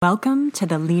Welcome to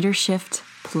the Leadership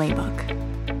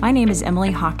Playbook. My name is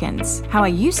Emily Hawkins. How I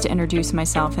used to introduce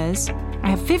myself is,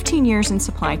 I have 15 years in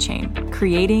supply chain,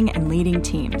 creating and leading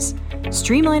teams,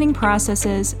 streamlining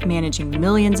processes, managing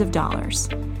millions of dollars.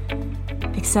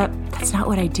 Except that's not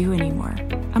what I do anymore.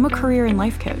 I'm a career and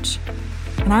life coach,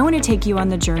 and I want to take you on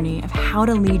the journey of how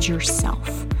to lead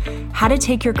yourself, how to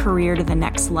take your career to the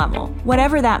next level,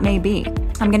 whatever that may be.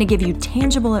 I'm going to give you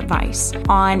tangible advice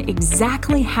on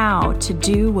exactly how to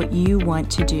do what you want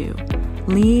to do.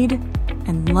 Lead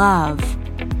and love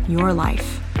your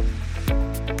life.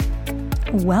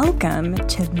 Welcome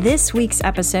to this week's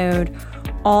episode,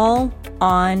 All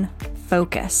on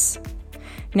Focus.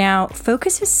 Now,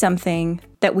 focus is something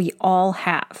that we all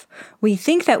have. We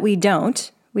think that we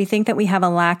don't. We think that we have a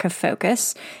lack of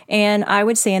focus. And I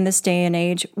would say in this day and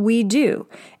age, we do.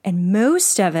 And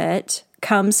most of it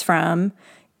comes from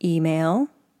email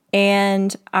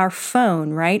and our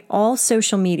phone, right? All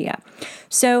social media.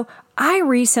 So I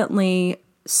recently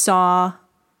saw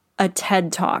a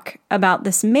TED Talk about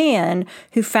this man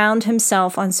who found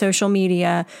himself on social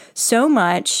media so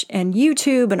much and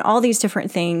YouTube and all these different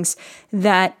things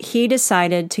that he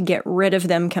decided to get rid of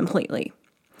them completely.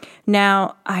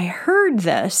 Now, I heard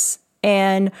this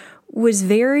and was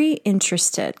very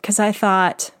interested because I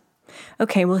thought,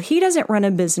 okay, well, he doesn't run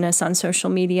a business on social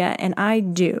media and I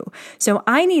do. So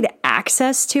I need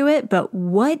access to it, but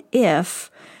what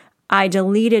if I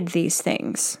deleted these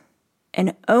things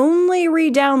and only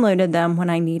re-downloaded them when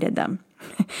I needed them?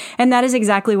 And that is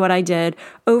exactly what I did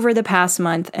over the past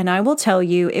month. And I will tell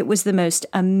you, it was the most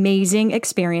amazing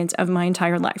experience of my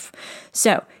entire life.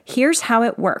 So here's how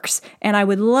it works. And I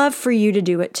would love for you to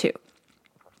do it too.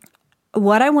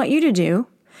 What I want you to do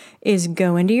is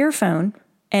go into your phone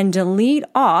and delete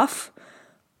off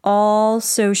all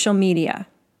social media.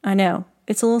 I know,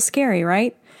 it's a little scary,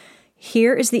 right?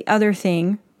 Here is the other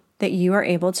thing that you are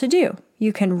able to do.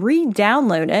 You can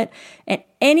re-download it at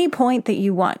any point that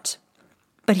you want.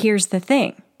 But here's the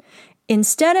thing.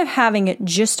 Instead of having it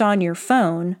just on your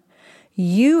phone,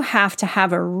 you have to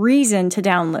have a reason to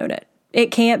download it.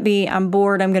 It can't be, I'm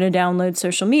bored, I'm going to download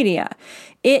social media.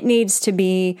 It needs to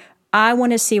be, I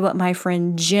want to see what my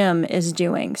friend Jim is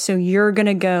doing. So you're going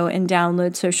to go and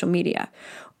download social media.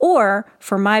 Or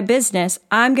for my business,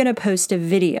 I'm going to post a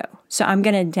video. So I'm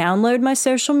going to download my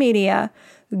social media,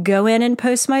 go in and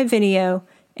post my video,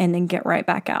 and then get right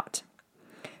back out.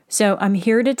 So I'm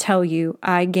here to tell you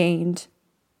I gained,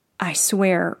 I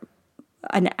swear,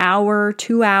 an hour,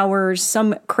 2 hours,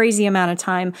 some crazy amount of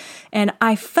time. And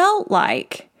I felt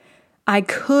like I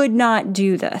could not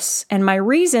do this. And my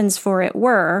reasons for it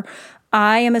were,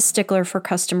 I am a stickler for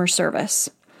customer service.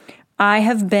 I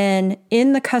have been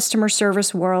in the customer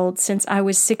service world since I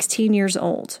was 16 years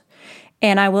old.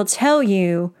 And I will tell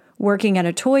you, working at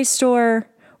a toy store,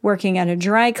 working at a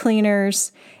dry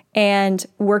cleaners, and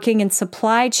working in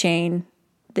supply chain,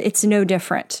 it's no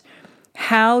different.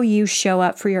 How you show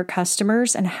up for your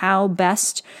customers and how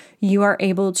best you are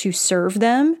able to serve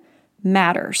them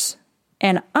matters.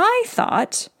 And I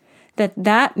thought that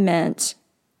that meant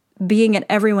being at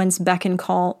everyone's beck and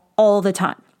call all the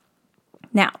time.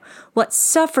 Now, what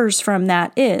suffers from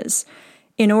that is,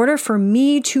 in order for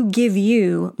me to give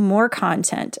you more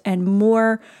content and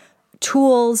more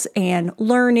tools and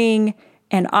learning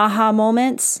and aha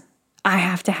moments, I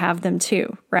have to have them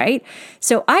too, right?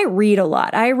 So I read a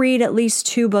lot. I read at least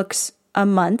 2 books a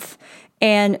month.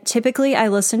 And typically I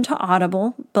listen to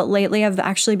Audible, but lately I've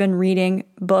actually been reading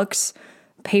books,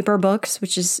 paper books,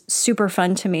 which is super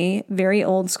fun to me, very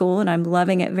old school, and I'm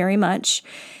loving it very much.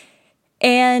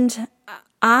 And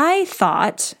I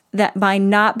thought that by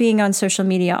not being on social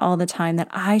media all the time, that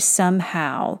I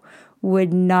somehow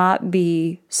would not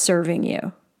be serving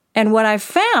you. And what I've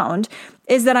found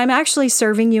is that I'm actually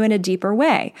serving you in a deeper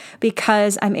way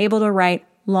because I'm able to write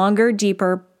longer,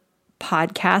 deeper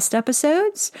podcast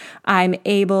episodes. I'm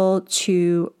able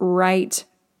to write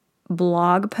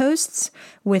blog posts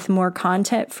with more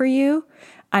content for you.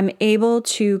 I'm able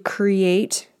to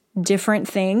create different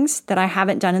things that I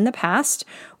haven't done in the past,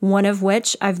 one of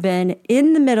which I've been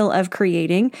in the middle of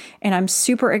creating, and I'm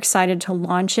super excited to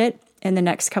launch it in the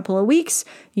next couple of weeks.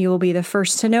 You will be the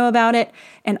first to know about it,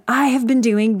 and I have been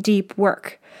doing deep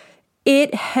work.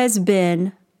 It has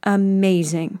been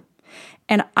amazing,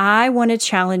 and I want to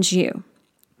challenge you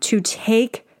to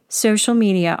take social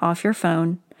media off your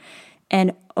phone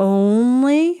and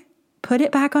only put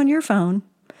it back on your phone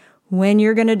when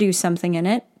you're going to do something in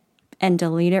it and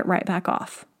delete it right back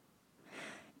off.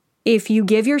 If you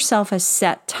give yourself a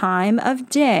set time of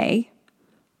day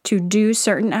to do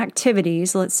certain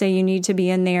activities, let's say you need to be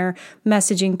in there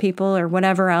messaging people or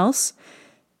whatever else,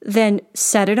 then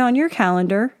set it on your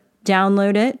calendar,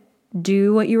 download it,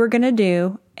 do what you were going to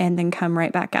do, and then come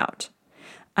right back out.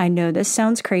 I know this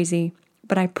sounds crazy,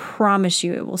 but I promise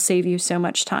you it will save you so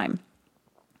much time.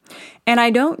 And I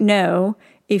don't know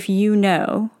if you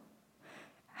know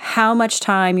how much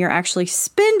time you're actually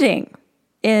spending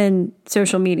in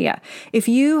social media. If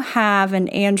you have an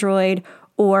Android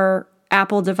or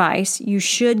Apple device, you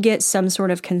should get some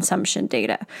sort of consumption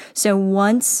data. So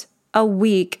once a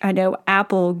week, I know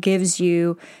Apple gives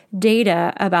you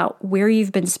data about where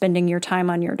you've been spending your time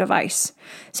on your device.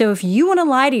 So if you want to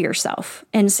lie to yourself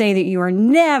and say that you are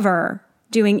never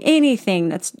doing anything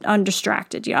that's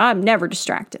undistracted, I'm never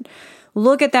distracted,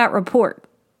 look at that report.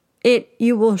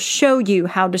 You will show you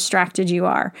how distracted you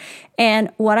are. And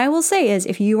what I will say is,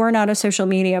 if you are not a social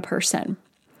media person,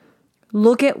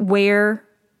 look at where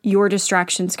your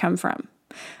distractions come from.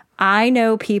 I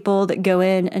know people that go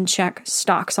in and check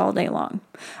stocks all day long.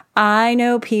 I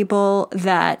know people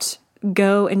that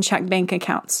go and check bank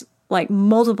accounts like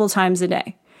multiple times a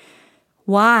day.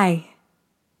 Why?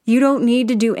 You don't need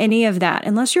to do any of that.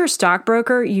 Unless you're a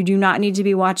stockbroker, you do not need to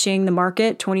be watching the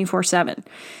market 24/7.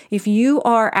 If you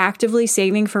are actively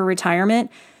saving for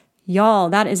retirement, y'all,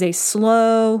 that is a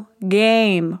slow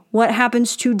game. What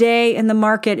happens today in the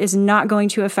market is not going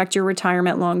to affect your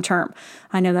retirement long term.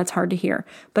 I know that's hard to hear,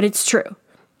 but it's true.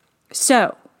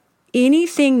 So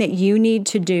anything that you need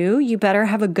to do, you better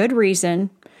have a good reason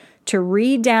to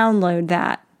re-download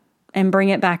that and bring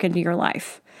it back into your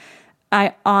life.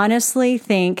 I honestly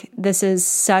think this is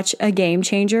such a game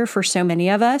changer for so many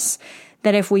of us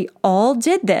that if we all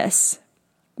did this,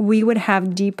 we would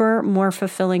have deeper, more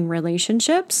fulfilling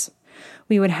relationships.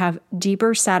 We would have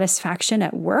deeper satisfaction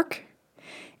at work,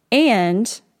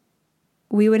 and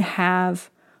we would have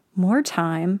more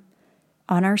time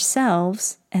on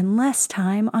ourselves and less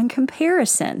time on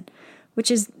comparison,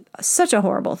 which is such a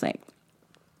horrible thing.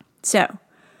 So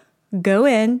go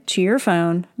in to your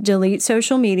phone, delete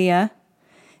social media,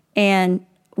 and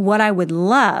what I would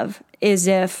love is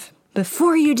if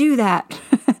before you do that,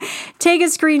 take a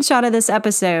screenshot of this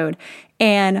episode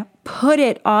and put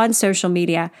it on social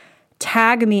media.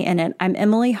 Tag me in it. I'm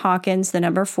Emily Hawkins, the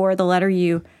number 4, the letter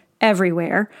U,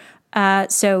 everywhere.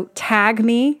 So tag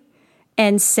me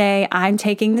and say, I'm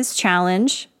taking this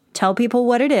challenge. Tell people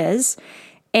what it is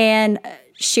and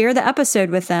share the episode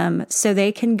with them so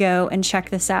they can go and check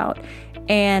this out.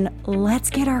 And let's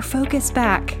get our focus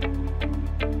back.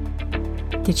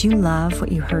 Did you love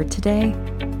what you heard today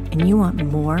and you want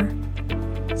more?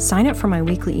 Sign up for my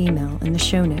weekly email in the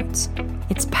show notes.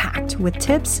 It's packed with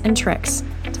tips and tricks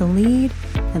to lead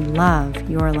and love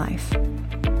your life.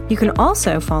 You can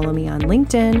also follow me on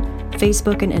LinkedIn,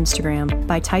 Facebook, and Instagram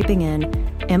by typing in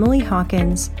Emily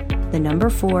Hawkins, the number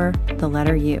 4, the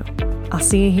letter U. I'll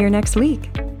see you here next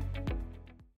week.